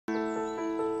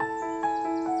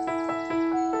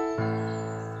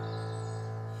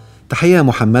تحية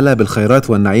محملة بالخيرات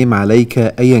والنعيم عليك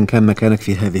أيا كان مكانك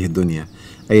في هذه الدنيا،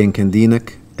 أيا كان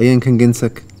دينك، أيا كان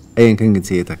جنسك، أيا كان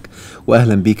جنسيتك.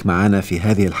 وأهلا بيك معنا في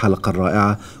هذه الحلقة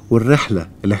الرائعة والرحلة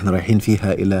اللي احنا رايحين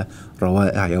فيها إلى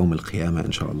روائع يوم القيامة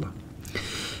إن شاء الله.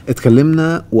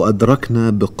 اتكلمنا وأدركنا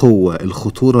بقوة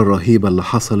الخطورة الرهيبة اللي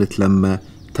حصلت لما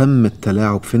تم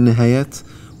التلاعب في النهايات،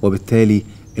 وبالتالي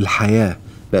الحياة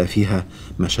بقى فيها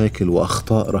مشاكل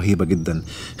وأخطاء رهيبة جدا.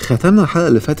 ختمنا الحلقة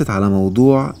اللي فاتت على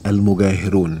موضوع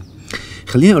المجاهرون.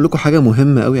 خليني أقول لكم حاجة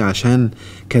مهمة قوي عشان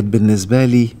كانت بالنسبة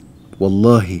لي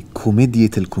والله كوميديا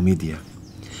الكوميديا،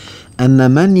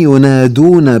 أن من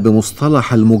ينادون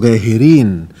بمصطلح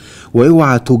المجاهرين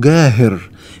واوعى تجاهر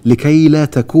لكي لا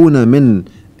تكون من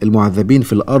المعذبين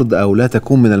في الأرض أو لا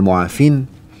تكون من المعافين.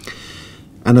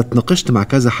 أنا اتناقشت مع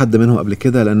كذا حد منهم قبل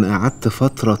كده، لأن قعدت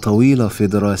فترة طويلة في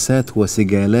دراسات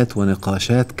وسجالات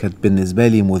ونقاشات كانت بالنسبة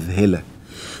لي مذهلة.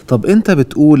 طب أنت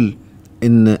بتقول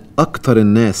إن أكتر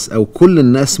الناس أو كل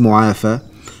الناس معافى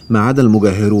ما عدا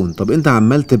المجاهرون، طب أنت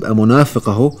عمال تبقى منافق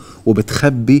أهو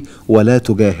وبتخبي ولا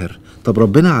تجاهر، طب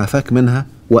ربنا عافاك منها؟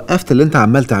 وقفت اللي أنت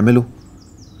عمال تعمله؟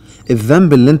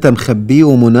 الذنب اللي أنت مخبيه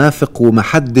ومنافق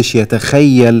ومحدش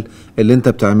يتخيل اللي أنت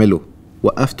بتعمله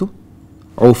وقفته؟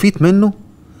 عوفيت منه؟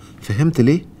 فهمت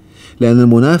ليه؟ لأن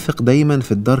المنافق دايما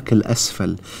في الدرك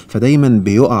الأسفل، فدايما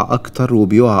بيقع أكتر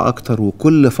وبيقع أكتر،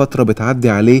 وكل فترة بتعدي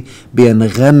عليه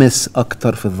بينغمس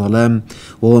أكتر في الظلام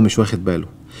وهو مش واخد باله.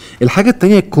 الحاجة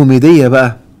التانية الكوميدية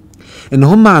بقى، إن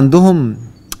هم عندهم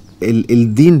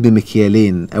الدين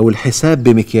بمكيالين أو الحساب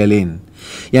بمكيالين.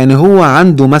 يعني هو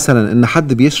عنده مثلا إن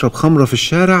حد بيشرب خمرة في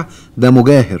الشارع ده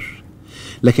مجاهر،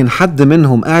 لكن حد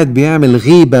منهم قاعد بيعمل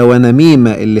غيبة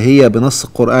ونميمة اللي هي بنص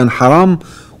القرآن حرام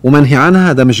ومنهي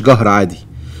عنها، ده مش جهر عادي.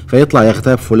 فيطلع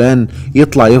يغتاب فلان،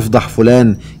 يطلع يفضح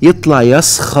فلان، يطلع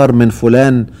يسخر من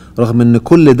فلان، رغم ان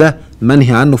كل ده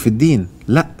منهي عنه في الدين.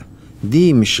 لا،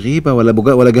 دي مش غيبة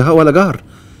ولا جهر.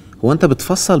 هو انت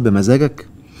بتفصل بمزاجك؟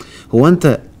 هو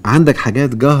انت عندك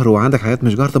حاجات جهر وعندك حاجات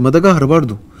مش جهر؟ طب ما ده جهر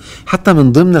برضو. حتى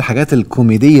من ضمن الحاجات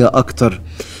الكوميدية اكتر،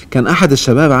 كان احد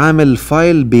الشباب عامل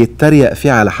فايل بيتريق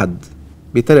فيه على حد،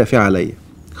 بيتريق فيه عليا،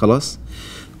 خلاص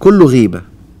كله غيبة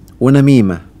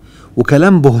ونميمة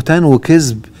وكلام بهتان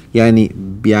وكذب،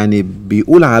 يعني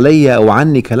بيقول عليا او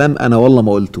عني كلام انا والله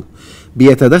ما قلته،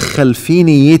 بيتدخل في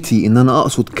نيتي ان انا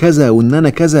اقصد كذا وان انا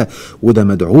كذا، وده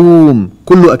مدعوم،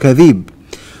 كله اكاذيب.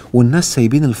 والناس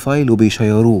سايبين الفايل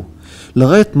وبيشيروه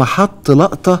لغاية ما حط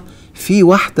لقطة في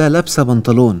واحدة لابسة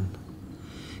بنطلون.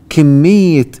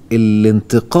 كمية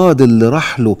الانتقاد اللي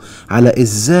راح له على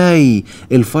ازاي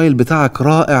الفايل بتاعك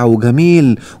رائع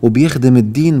وجميل وبيخدم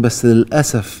الدين، بس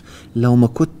للأسف لو ما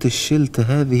كنت شلت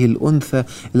هذه الأنثى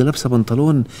اللي لابسة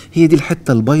بنطلون، هي دي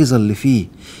الحتة البايظة اللي فيه.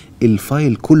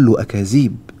 الفايل كله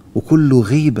أكاذيب وكله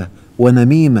غيبة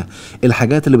ونميمة،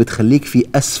 الحاجات اللي بتخليك في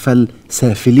أسفل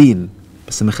سافلين،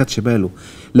 بس ما خدش باله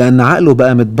لأن عقله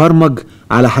بقى متبرمج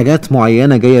على حاجات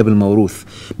معينة جاية بالموروث،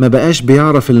 ما بقاش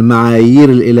بيعرف المعايير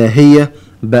الإلهية،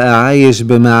 بقى عايش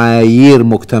بمعايير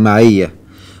مجتمعية،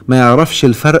 ما يعرفش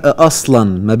الفرق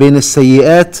أصلا ما بين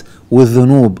السيئات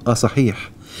والذنوب.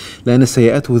 صحيح، لأن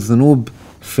السيئات والذنوب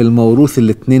في الموروث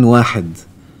الاتنين واحد،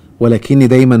 ولكني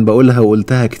دايما بقولها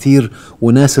وقلتها كتير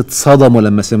وناس اتصدموا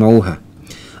لما سمعوها.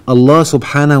 الله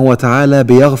سبحانه وتعالى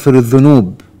بيغفر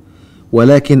الذنوب،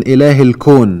 ولكن إله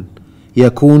الكون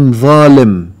يكون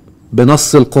ظالم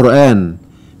بنص القرآن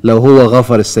لو هو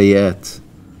غفر السيئات.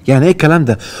 يعني ايه الكلام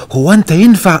ده؟ هو انت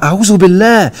ينفع، اعوذ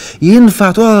بالله،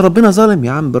 ينفع تقول على ربنا ظالم؟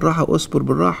 يا عم بالراحة واصبر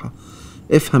بالراحة،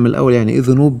 افهم الاول يعني ايه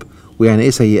ذنوب ويعني ايه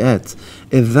سيئات.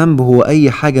 الذنب هو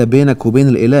اي حاجة بينك وبين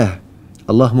الاله،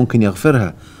 الله ممكن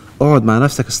يغفرها. اقعد مع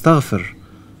نفسك استغفر،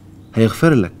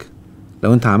 هيغفر لك.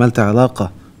 لو انت عملت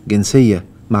علاقة جنسية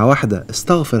مع واحدة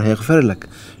استغفر، هيغفر لك.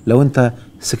 لو انت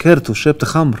سكرت وشربت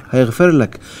خمر هيغفر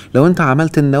لك. لو انت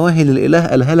عملت النواهي للإله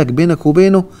قالها لك بينك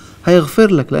وبينه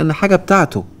هيغفر لك، لأن حاجة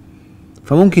بتاعته،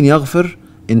 فممكن يغفر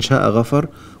إن شاء غفر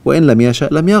وإن لم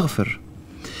يشاء لم يغفر.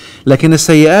 لكن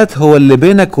السيئات هو اللي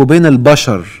بينك وبين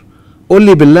البشر، قل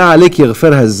لي بالله عليك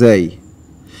يغفرها ازاي؟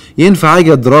 ينفع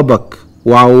اجي اضربك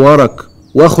وعورك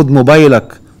واخد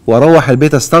موبايلك واروح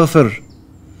البيت استغفر؟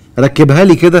 ركبها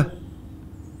لي كده،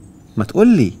 ما تقول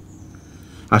لي.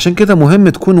 عشان كده مهم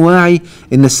تكون واعي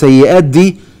ان السيئات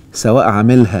دي سواء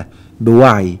عاملها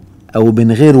بوعي او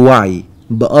من غير وعي،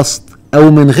 بقصد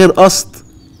او من غير قصد،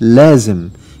 لازم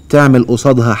تعمل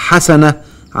قصادها حسنة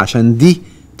عشان دي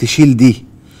تشيل دي.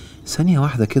 ثانية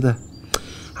واحدة كده.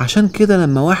 عشان كده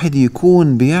لما واحد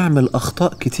يكون بيعمل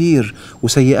اخطاء كتير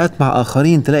وسيئات مع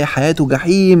اخرين، تلاقي حياته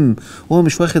جحيم وهو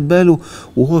مش واخد باله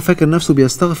وهو فاكر نفسه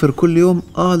بيستغفر كل يوم.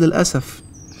 للأسف.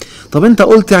 طب انت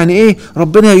قلت يعني ايه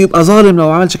ربنا يبقى ظالم لو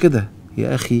عملش كده؟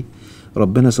 يا اخي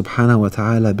ربنا سبحانه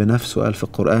وتعالى بنفسه قال في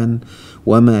القرآن: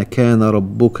 وما كان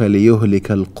ربك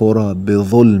ليهلك القرى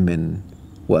بظلم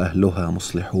وأهلها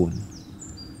مصلحون.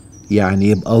 يعني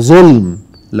يبقى ظلم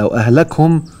لو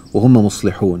أهلكهم وهم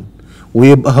مصلحون،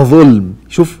 ويبقى ظلم.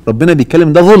 شوف ربنا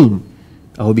بيتكلم ده ظلم،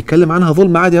 اهو بيتكلم عنها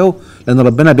ظلم عادي اهو، لأن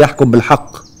ربنا بيحكم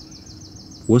بالحق.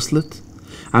 وصلت؟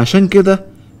 عشان كده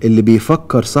اللي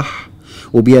بيفكر صح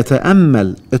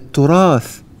وبيتأمل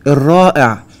التراث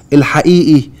الرائع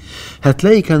الحقيقي،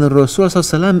 هتلاقي كان الرسول صلى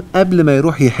الله عليه وسلم قبل ما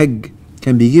يروح يحج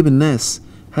كان بيجيب الناس: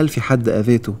 هل في حد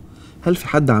أذيته؟ هل في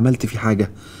حد عملت فيه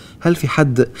حاجة؟ هل في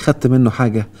حد خدت منه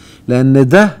حاجة؟ لأن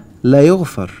ده لا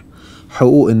يغفر.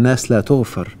 حقوق الناس لا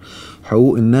تغفر،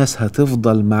 حقوق الناس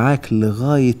هتفضل معاك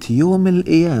لغاية يوم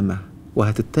القيامة،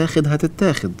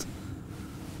 هتتاخد.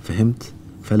 فهمت؟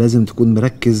 فلازم تكون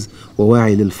مركز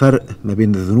وواعي للفرق ما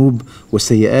بين الذنوب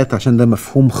والسيئات، عشان ده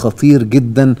مفهوم خطير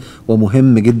جدا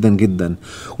ومهم جدا جدا.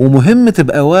 ومهم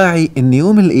تبقى واعي ان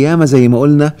يوم القيامة زي ما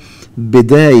قلنا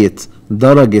بداية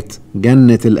درجة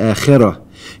جنة الآخرة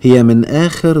هي من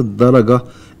آخر درجة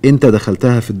انت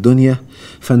دخلتها في الدنيا.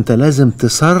 فانت لازم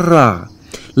تسرع،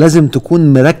 لازم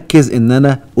تكون مركز ان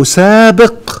انا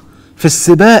اسابق في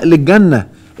السباق للجنة.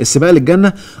 السباق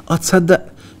للجنة تصدق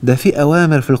ده في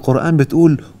أوامر في القرآن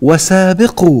بتقول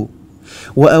وسابقوا،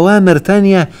 وأوامر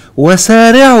تانية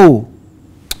وسارعوا.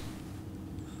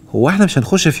 هو احنا مش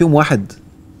هنخش في يوم واحد؟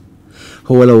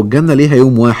 هو لو الجنة ليها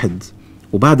يوم واحد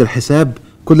وبعد الحساب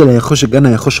كل اللي هيخش الجنة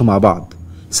هيخشوا مع بعض،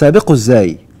 سابقوا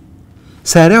ازاي؟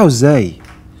 سارعوا ازاي؟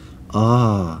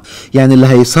 يعني اللي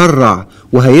هيسرع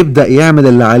وهيبدأ يعمل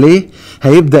اللي عليه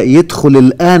هيبدأ يدخل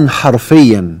الآن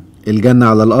حرفيا الجنة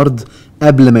على الأرض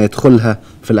قبل ما يدخلها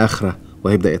في الآخرة،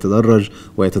 وهيبدأ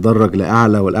يتدرج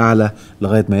لأعلى والأعلى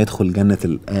لغاية ما يدخل جنة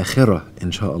الآخرة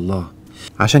إن شاء الله.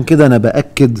 عشان كده أنا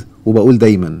بأكد وبقول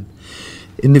دايما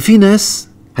إن في ناس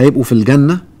هيبقوا في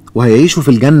الجنة وهيعيشوا في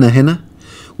الجنة هنا،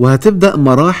 وهتبدأ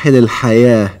مراحل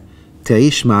الحياة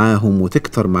تعيش معاهم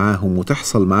وتكتر معاهم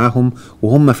وتحصل معاهم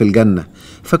وهم في الجنة.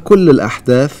 فكل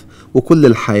الأحداث وكل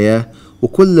الحياة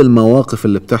وكل المواقف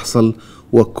اللي بتحصل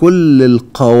وكل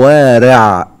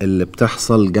القوارع اللي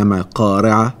بتحصل، جمع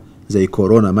قارعة زي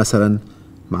كورونا مثلا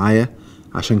معايا،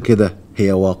 عشان كده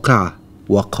هي واقعة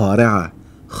وقارعة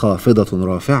خافضة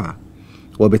رافعة.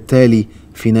 وبالتالي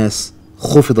في ناس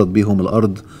خفضت بهم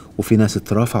الأرض وفي ناس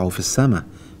اترفعوا في السماء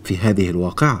في هذه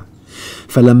الواقعة.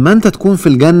 فلما انت تكون في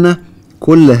الجنة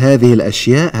كل هذه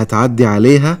الأشياء هتعدي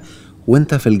عليها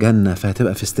وانت في الجنة،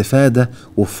 فهتبقى في استفادة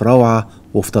وفي روعة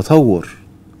وفي تطور.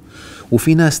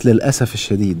 وفي ناس للأسف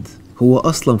الشديد هو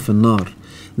أصلا في النار،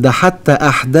 ده حتى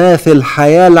أحداث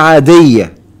الحياة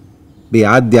العادية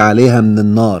بيعدي عليها من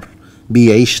النار،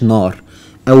 بيعيش نار.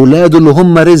 أولاده اللي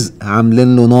هم رزق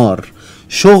عاملين له نار،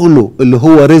 شغله اللي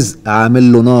هو رزق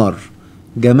عامل له نار،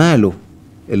 جماله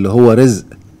اللي هو رزق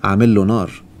عامل له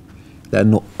نار،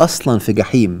 لأنه أصلا في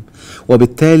جحيم.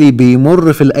 وبالتالي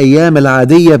بيمر في الأيام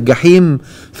العادية بجحيم،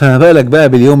 فما بالك بقى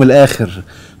باليوم الآخر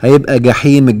هيبقى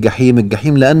جحيم الجحيم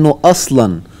الجحيم، لأنه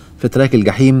أصلا في تراك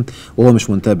الجحيم وهو مش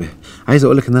منتبه. عايز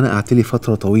أقولك إن أنا قعدت لي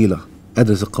فترة طويلة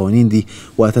أدرس القوانين دي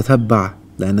وأتتبع،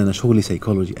 لأن أنا شغلي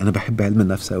سيكولوجي، أنا بحب علم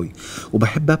النفس أوي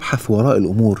وبحب أبحث وراء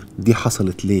الأمور دي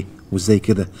حصلت ليه وإزاي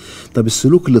كده. طب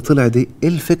السلوك اللي طلع دي إيه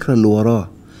الفكرة اللي وراه؟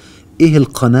 إيه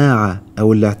القناعة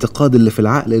أو الاعتقاد اللي في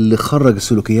العقل اللي خرج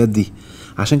السلوكيات دي؟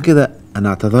 عشان كده أنا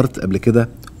اعتذرت قبل كده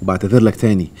وبعتذر لك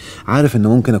تاني. عارف ان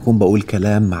ممكن اكون بقول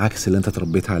كلام عكس اللي انت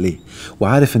تربيت عليه،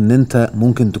 وعارف ان انت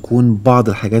ممكن تكون بعض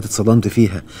الحاجات اتصدمت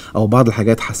فيها او بعض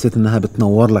الحاجات حسيت انها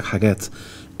بتنور لك حاجات.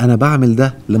 انا بعمل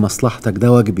ده لمصلحتك،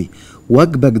 ده واجبي.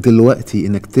 واجبك دلوقتي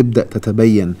انك تبدأ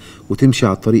تتبين وتمشي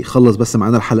على الطريق. خلص بس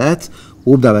معانا الحلقات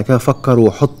وابدأ بعد كده فكر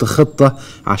وحط خطة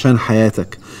عشان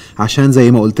حياتك، عشان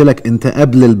زي ما قلت لك انت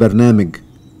قبل البرنامج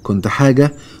كنت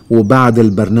حاجة وبعد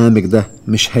البرنامج ده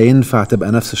مش هينفع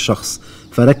تبقى نفس الشخص.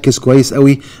 فركز كويس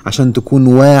قوي عشان تكون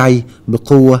واعي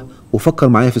بقوة. وفكر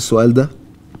معايا في السؤال ده.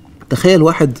 تخيل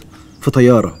واحد في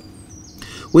طيارة،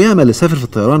 ويعمل اللي سافر في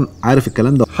الطيران عارف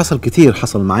الكلام ده حصل كتير،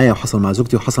 حصل معايا وحصل مع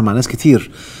زوجتي وحصل مع ناس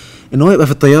كتير، ان هو يبقى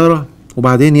في الطيارة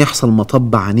وبعدين يحصل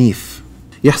مطب عنيف،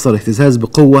 يحصل اهتزاز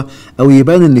بقوة او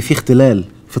يبان ان في اختلال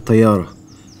في الطيارة.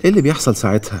 ايه اللي بيحصل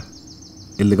ساعتها؟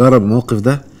 اللي جرب الموقف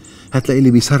ده هتلاقي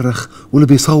اللي بيصرخ واللي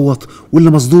بيصوت واللي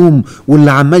مصدوم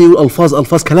واللي عمال يقول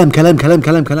الفاظ كلام كلام كلام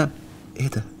كلام كلام. ايه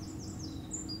ده؟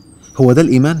 هو ده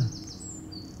الايمان؟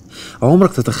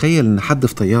 عمرك تتخيل ان حد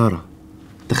في طيارة،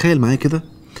 تخيل معايا كده،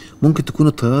 ممكن تكون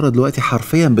الطيارة دلوقتي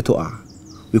حرفيا بتقع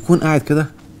ويكون قاعد كده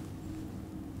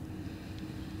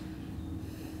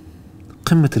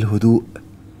قمة الهدوء،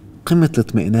 قمة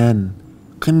الاطمئنان،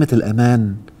 قمة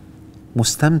الأمان،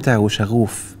 مستمتع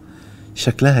وشغوف.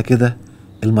 شكلها كده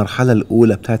المرحلة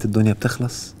الأولى بتاعت الدنيا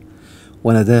بتخلص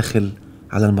وأنا داخل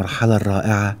على المرحلة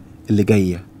الرائعة اللي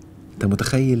جاية.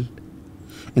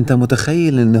 أنت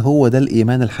متخيل إن هو ده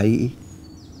الإيمان الحقيقي؟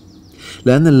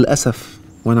 لأن للأسف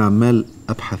وأنا عمال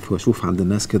أبحث وأشوف عند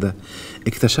الناس كده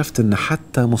اكتشفت إن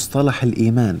حتى مصطلح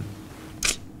الإيمان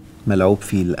ملعوب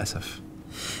فيه للأسف.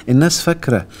 الناس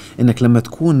فاكرة إنك لما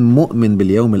تكون مؤمن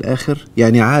باليوم الآخر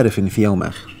يعني عارف إن في يوم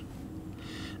آخر.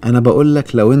 أنا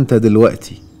بقولك لو أنت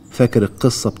دلوقتي فاكر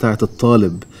القصة بتاعت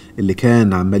الطالب اللي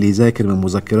كان عمال يذاكر من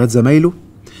مذكرات زمايله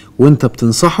وأنت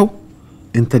بتنصحه،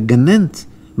 أنت اتجننت.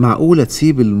 معقولة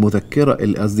تسيب المذكرة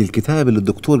قصدي الكتاب اللي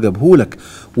الدكتور جابهولك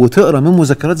وتقرأ من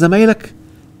مذكرات زمايلك؟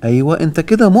 أيوة، أنت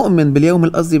كده مؤمن باليوم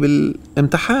قصدي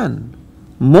بالامتحان،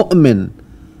 مؤمن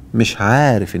مش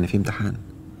عارف إن في امتحان.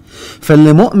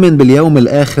 فاللي مؤمن باليوم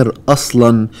الآخر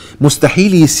أصلا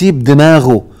مستحيل يسيب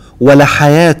دماغه ولا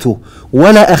حياته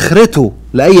ولا آخرته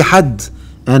لأي حد.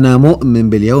 أنا مؤمن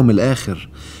باليوم الآخر،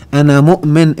 أنا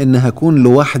مؤمن إن هكون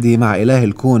لوحدي مع إله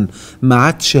الكون، ما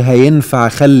عادش هينفع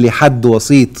أخلي حد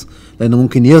وسيط لأنه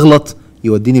ممكن يغلط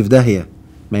يوديني في داهية،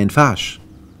 ما ينفعش.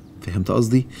 فهمت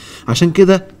قصدي؟ عشان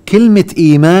كده كلمة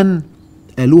إيمان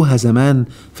قالوها زمان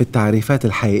في التعريفات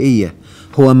الحقيقية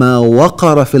هو ما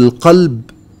وقر في القلب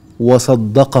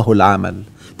وصدقه العمل.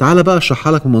 تعال بقى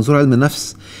اشرحها لك من منظور علم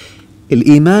النفس.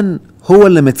 الإيمان هو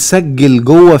اللي متسجل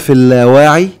جوه في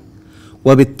اللاواعي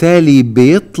وبالتالي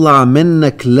بيطلع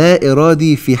منك لا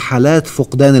إرادي في حالات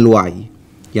فقدان الوعي.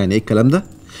 يعني إيه الكلام ده؟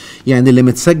 يعني اللي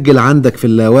متسجل عندك في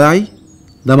اللاواعي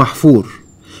ده محفور،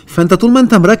 فأنت طول ما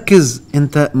أنت مركز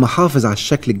أنت محافظ على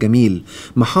الشكل الجميل،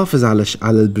 محافظ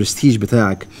على البرستيج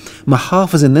بتاعك،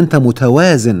 محافظ أن أنت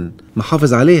متوازن،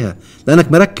 محافظ عليها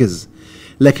لأنك مركز.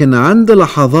 لكن عند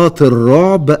لحظات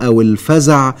الرعب أو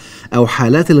الفزع أو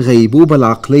حالات الغيبوبة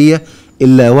العقلية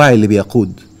اللاواعي اللي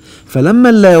بيقود. فلما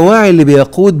اللاواعي اللي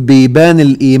بيقود بيبان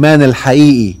الإيمان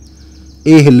الحقيقي.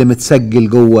 إيه اللي متسجل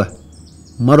جوه؟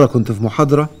 مرة كنت في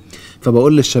محاضرة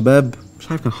فبقول للشباب،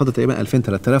 مش عارف كان حاضر تقريبا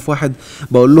 2000-3000 واحد،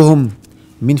 بقول لهم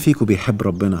مين فيكم بيحب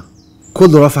ربنا؟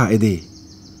 كله رفع ايديه.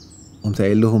 قمت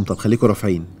قايل لهم طب خليكم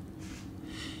رافعين،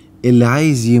 اللي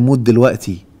عايز يموت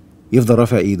دلوقتي يفضل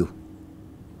رافع ايده.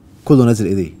 كله نازل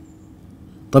ايديه.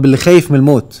 طب اللي خايف من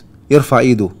الموت يرفع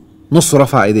ايده، نصه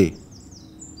رفع ايديه.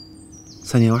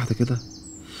 ثانية واحدة كده،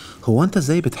 هو انت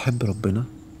ازاي بتحب ربنا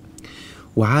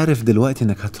وعارف دلوقتي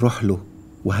انك هتروح له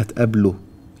وهتقابله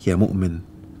يا مؤمن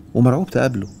ومرعوب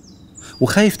تقابله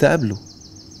وخايف تقابله؟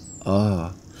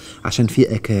 عشان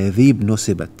في أكاذيب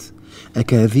نسبت،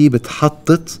 أكاذيب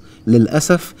اتحطت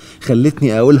للأسف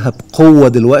خلتني أقولها بقوة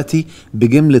دلوقتي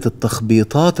بجملة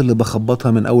التخبيطات اللي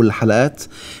بخبطها من أول الحلقات،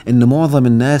 إن معظم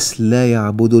الناس لا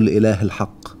يعبدوا الإله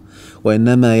الحق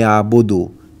وإنما يعبدوا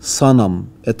صنم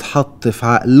اتحط في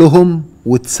عقلهم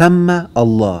وتسمى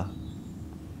الله.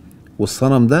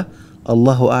 والصنم ده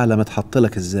الله أعلم اتحط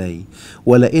لك ازاي،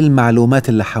 ولا ايه المعلومات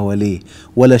اللي حواليه،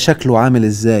 ولا شكله عامل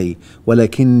ازاي،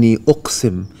 ولكني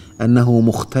أقسم أنه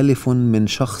مختلف من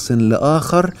شخص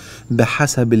لآخر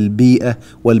بحسب البيئة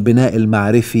والبناء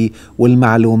المعرفي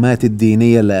والمعلومات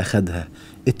الدينية اللي أخدها.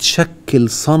 اتشكل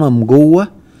صنم جوه،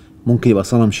 ممكن يبقى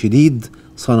صنم شديد،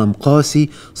 صنم قاسي،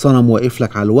 صنم واقف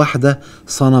لك على الوحدة،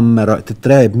 صنم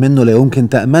تترعب منه لا يمكن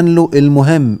تأمن له.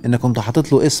 المهم انك كنت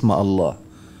حاطط له اسم الله،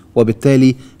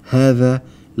 وبالتالي هذا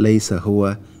ليس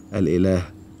هو الإله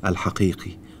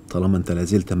الحقيقي. طالما انت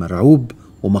لازلت مرعوب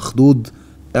ومخضوض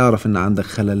اعرف ان عندك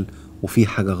خلل وفي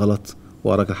حاجة غلط،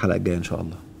 وأراك الحلقة الجاية إن شاء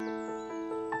الله.